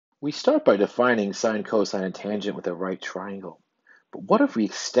We start by defining sine, cosine, and tangent with a right triangle. But what if we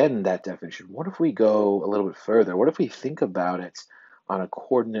extend that definition? What if we go a little bit further? What if we think about it on a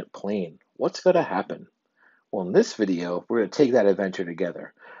coordinate plane? What's going to happen? Well, in this video, we're going to take that adventure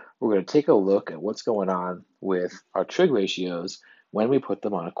together. We're going to take a look at what's going on with our trig ratios when we put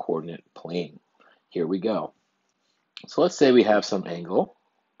them on a coordinate plane. Here we go. So let's say we have some angle,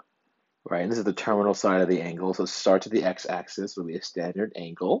 right? And this is the terminal side of the angle. So it starts at the x-axis, will be a standard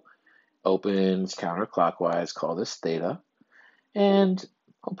angle. Opens counterclockwise, call this theta, and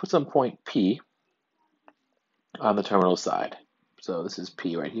I'll put some point P on the terminal side. So this is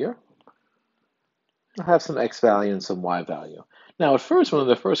P right here. I'll have some x value and some y value. Now at first, when in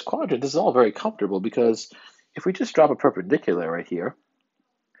the first quadrant, this is all very comfortable because if we just drop a perpendicular right here,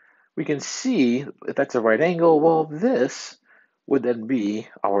 we can see if that's a right angle, well, this would then be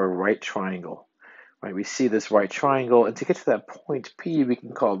our right triangle. Right, we see this right triangle, and to get to that point P, we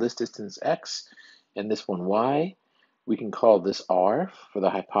can call this distance x and this one y. We can call this r for the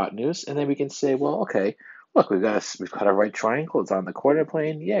hypotenuse, and then we can say, well, okay, look, we've got a right triangle. It's on the coordinate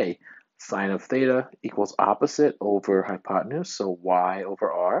plane. Yay! Sine of theta equals opposite over hypotenuse, so y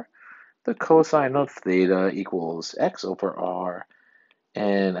over r. The cosine of theta equals x over r,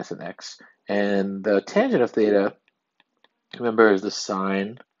 and that's an x. And the tangent of theta, remember, is the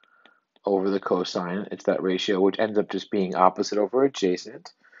sine over the cosine. It's that ratio, which ends up just being opposite over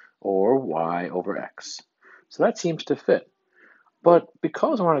adjacent, or y over x. So that seems to fit. But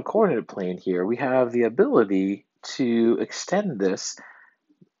because we're on a coordinate plane here, we have the ability to extend this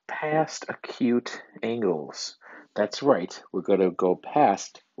past acute angles. That's right, we're going to go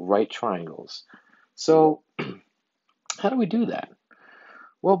past right triangles. So how do we do that?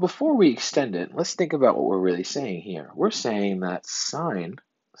 Well, before we extend it, let's think about what we're really saying here. We're saying that sine,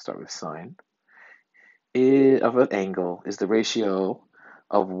 let's start with sine, of an angle is the ratio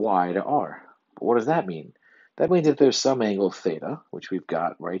of y to r. But what does that mean? That means if there's some angle theta, which we've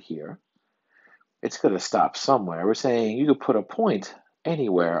got right here, it's going to stop somewhere. We're saying you could put a point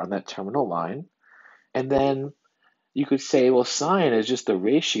anywhere on that terminal line, and then you could say, well, sine is just the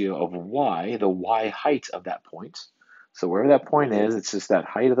ratio of y, the y height of that point. So wherever that point is, it's just that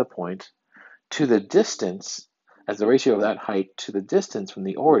height of the point to the distance as the ratio of that height to the distance from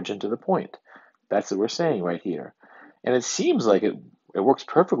the origin to the point. That's what we're saying right here. And it seems like it works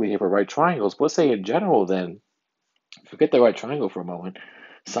perfectly here for right triangles. But let's say in general then, forget the right triangle for a moment.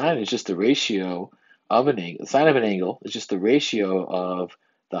 Sine is just the ratio of an angle. Sine of an angle is just the ratio of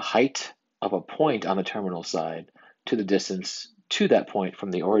the height of a point on the terminal side to the distance to that point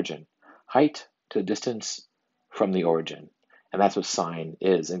from the origin. Height to the distance from the origin. And that's what sine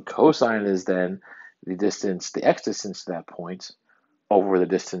is. And cosine is then the distance, the x distance to that point over the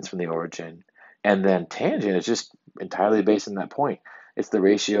distance from the origin. And then tangent is just entirely based on that point. It's the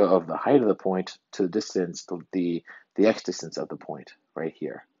ratio of the height of the point to the distance, the x distance of the point right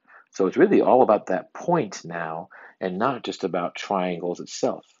here. So it's really all about that point now and not just about triangles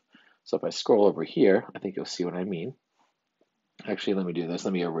itself. So if I scroll over here, I think you'll see what I mean. Actually, let me do this.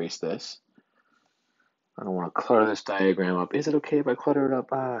 Let me erase this. I don't want to clutter this diagram up. Is it okay if I clutter it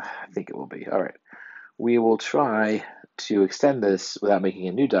up? I think it will be. All right. We will try to extend this without making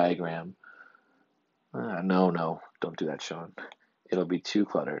a new diagram. No, don't do that, Sean. It'll be too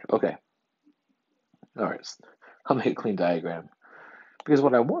cluttered. Okay. All right. I'll make a clean diagram. Because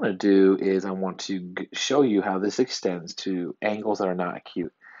what I want to do is I want to show you how this extends to angles that are not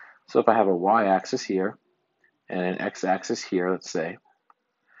acute. So if I have a y-axis here and an x-axis here, let's say,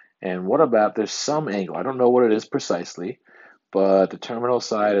 and what about there's some angle, I don't know what it is precisely, but the terminal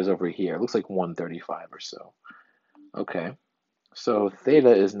side is over here. It looks like 135 or so. Okay, so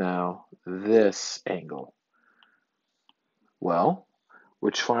theta is now this angle. Well, we're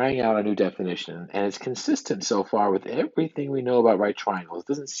trying out a new definition, and it's consistent so far with everything we know about right triangles. It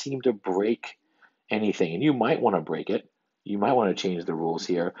doesn't seem to break anything, and you might want to break it. You might want to change the rules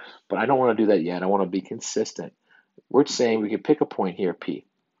here, but I don't want to do that yet. I want to be consistent. We're saying we can pick a point here, P.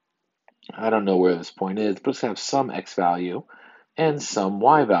 I don't know where this point is, but let's have some x value and some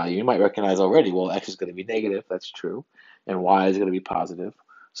y value. You might recognize already, well, x is going to be negative, that's true, and y is going to be positive.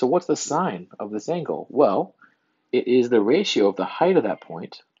 So what's the sine of this angle? Well, it is the ratio of the height of that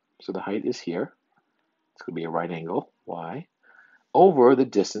point, so the height is here, it's going to be a right angle, y, over the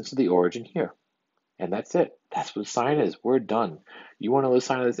distance to the origin here. And that's it. That's what sine is. We're done. You want to know what the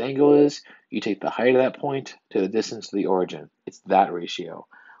sine of this angle is? You take the height of that point to the distance to the origin. It's that ratio.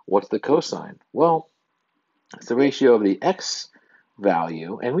 What's the cosine? Well, it's the ratio of the x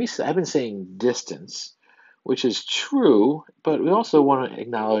value, and I've been saying distance, which is true, but we also want to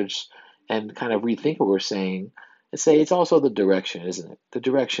acknowledge and kind of rethink what we're saying Let's say it's also the direction, isn't it? The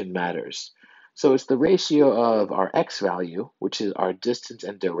direction matters. So it's the ratio of our x value, which is our distance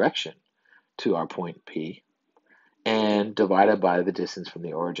and direction to our point P, and divided by the distance from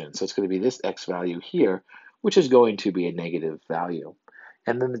the origin. So it's going to be this x value here, which is going to be a negative value.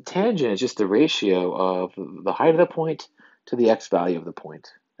 And then the tangent is just the ratio of the height of the point to the x value of the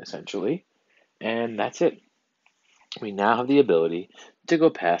point, essentially. And that's it. We now have the ability to go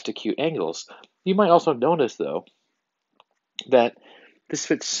past acute angles. You might also notice, though, that this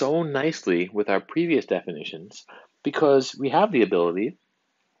fits so nicely with our previous definitions because we have the ability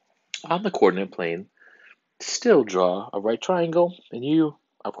on the coordinate plane to still draw a right triangle, and you,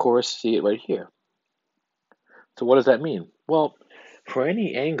 of course, see it right here. So what does that mean? Well, for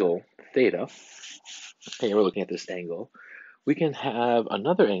any angle theta, okay, we're looking at this angle, we can have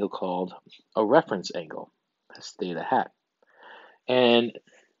another angle called a reference angle. That's theta hat. And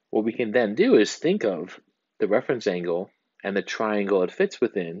what we can then do is think of the reference angle and the triangle it fits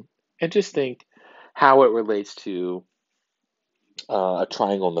within, and just think how it relates to a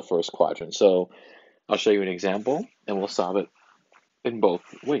triangle in the first quadrant. So I'll show you an example, and we'll solve it in both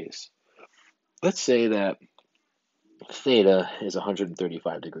ways. Let's say that theta is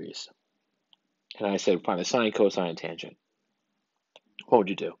 135 degrees, and I said find the sine, cosine, and tangent. What would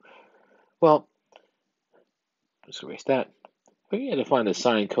you do? Well, let's erase that. We had to find the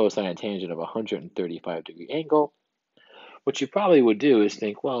sine, cosine, and tangent of a 135-degree angle. What you probably would do is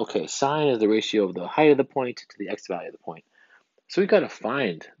think, well, okay, sine is the ratio of the height of the point to the x value of the point. So we've got to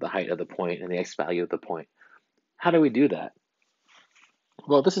find the height of the point and the x value of the point. How do we do that?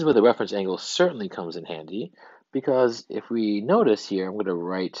 Well, this is where the reference angle certainly comes in handy, because if we notice here, I'm going to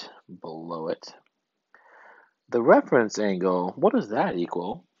write below it. The reference angle, what does that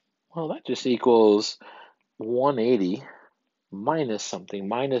equal? Well, that just equals 180 minus something,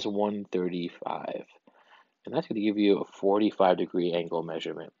 minus 135. And that's going to give you a 45-degree angle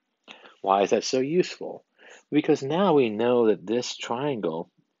measurement. Why is that so useful? Because now we know that this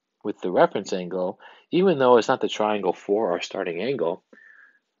triangle with the reference angle, even though it's not the triangle for our starting angle,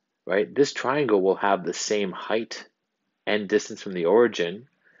 right? This triangle will have the same height and distance from the origin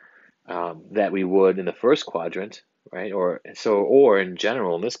that we would in the first quadrant, right? Or in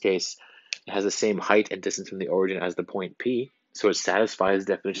general, in this case, it has the same height and distance from the origin as the point P, so it satisfies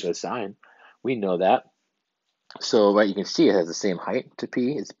the definition of sine. We know that. So, right, you can see it has the same height to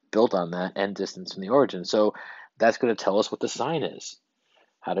P. It's built on that and distance from the origin. So that's going to tell us what the sine is.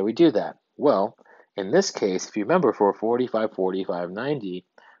 How do we do that? Well, in this case, if you remember for 45, 45, 90,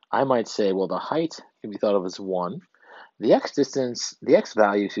 I might say, well, the height can be thought of as 1. The x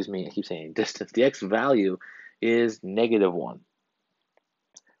value, excuse me, I keep saying distance, the x value is -1,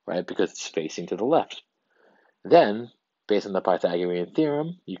 right, because it's facing to the left. Then, based on the Pythagorean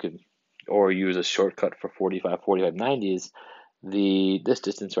theorem, you could, or use a shortcut for 45, 45, 90s, this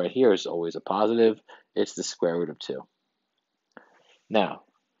distance right here is always a positive. It's the square root of 2. Now,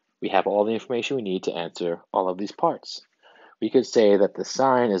 we have all the information we need to answer all of these parts. We could say that the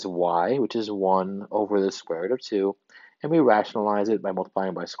sine is y, which is 1 over the square root of 2, and we rationalize it by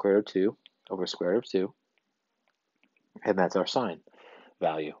multiplying by square root of 2 over square root of 2, and that's our sine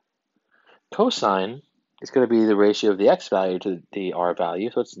value. Cosine is going to be the ratio of the x value to the r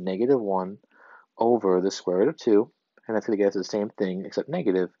value, so it's -1 over the square root of 2, and that's going to get us the same thing except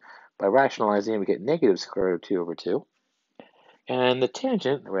negative. By rationalizing, we get negative square root of 2 over 2. And the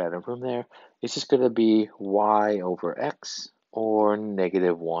tangent, right out from there, is just going to be y over x, or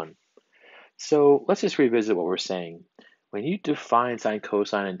 -1. So let's just revisit what we're saying. When you define sine,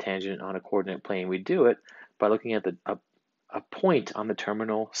 cosine, and tangent on a coordinate plane, we do it by looking at a point on the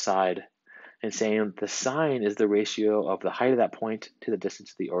terminal side and saying the sine is the ratio of the height of that point to the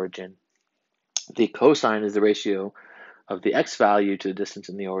distance of the origin. The cosine is the ratio of the x value to the distance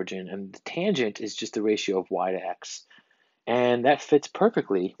in the origin, and the tangent is just the ratio of y to x. And that fits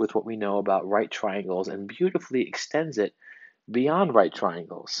perfectly with what we know about right triangles and beautifully extends it beyond right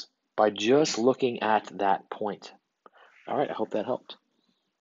triangles by just looking at that point. All right, I hope that helped.